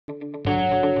Hey,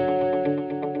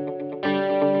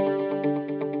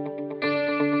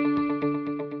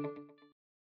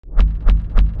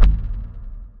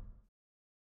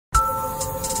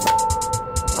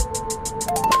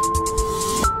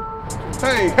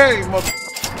 mother.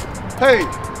 Hey,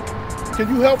 can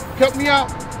you help me out?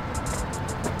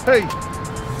 Hey,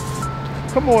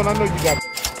 come on, I know you got it.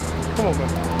 Come on, man.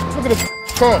 Look at this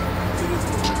car.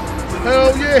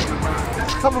 Hell yeah.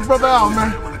 Help a brother out,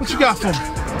 man. What you got for me?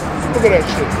 Look at that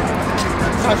shit.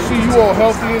 I see you all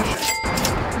healthy and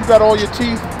shit. You got all your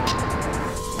teeth.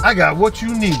 I got what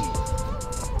you need.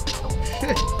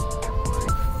 Shit.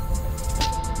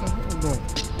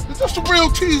 Is this the real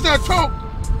Teez that talk?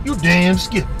 You damn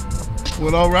skip.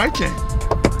 Well, all right then.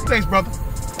 Thanks, brother.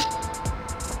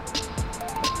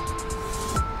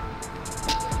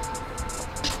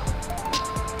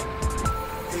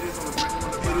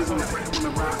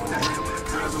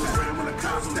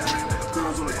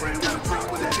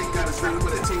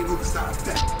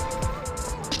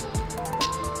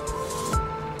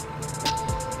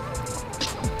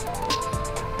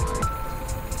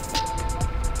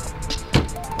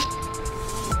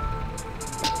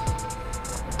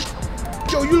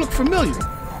 Yo, you look familiar.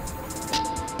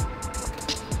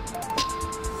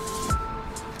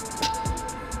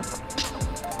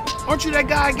 Aren't you that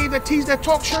guy I gave that Teez That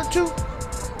Talk shirt to?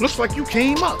 Looks like you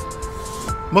came up.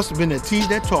 Must have been that Teez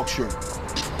That Talk shirt.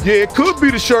 Yeah, it could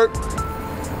be the shirt.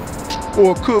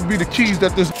 Or it could be the keys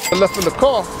that this left in the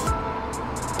car.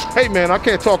 Hey man, I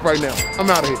can't talk right now. I'm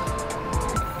out of here.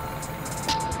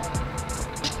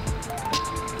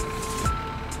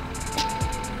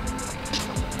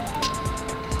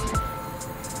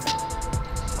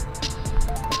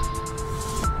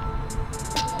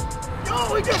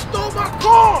 Yo, he just stole my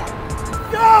car!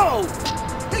 Yo!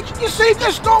 Did you see he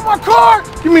just stole my car?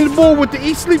 You mean the boy with the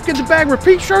Eat, Sleep, Get the Bag,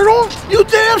 Repeat shirt on? You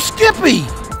damn Skippy!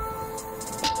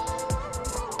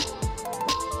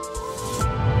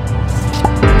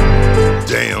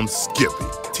 Damn Skippy.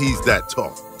 Teez That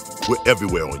Talk. We're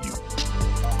everywhere on YouTube.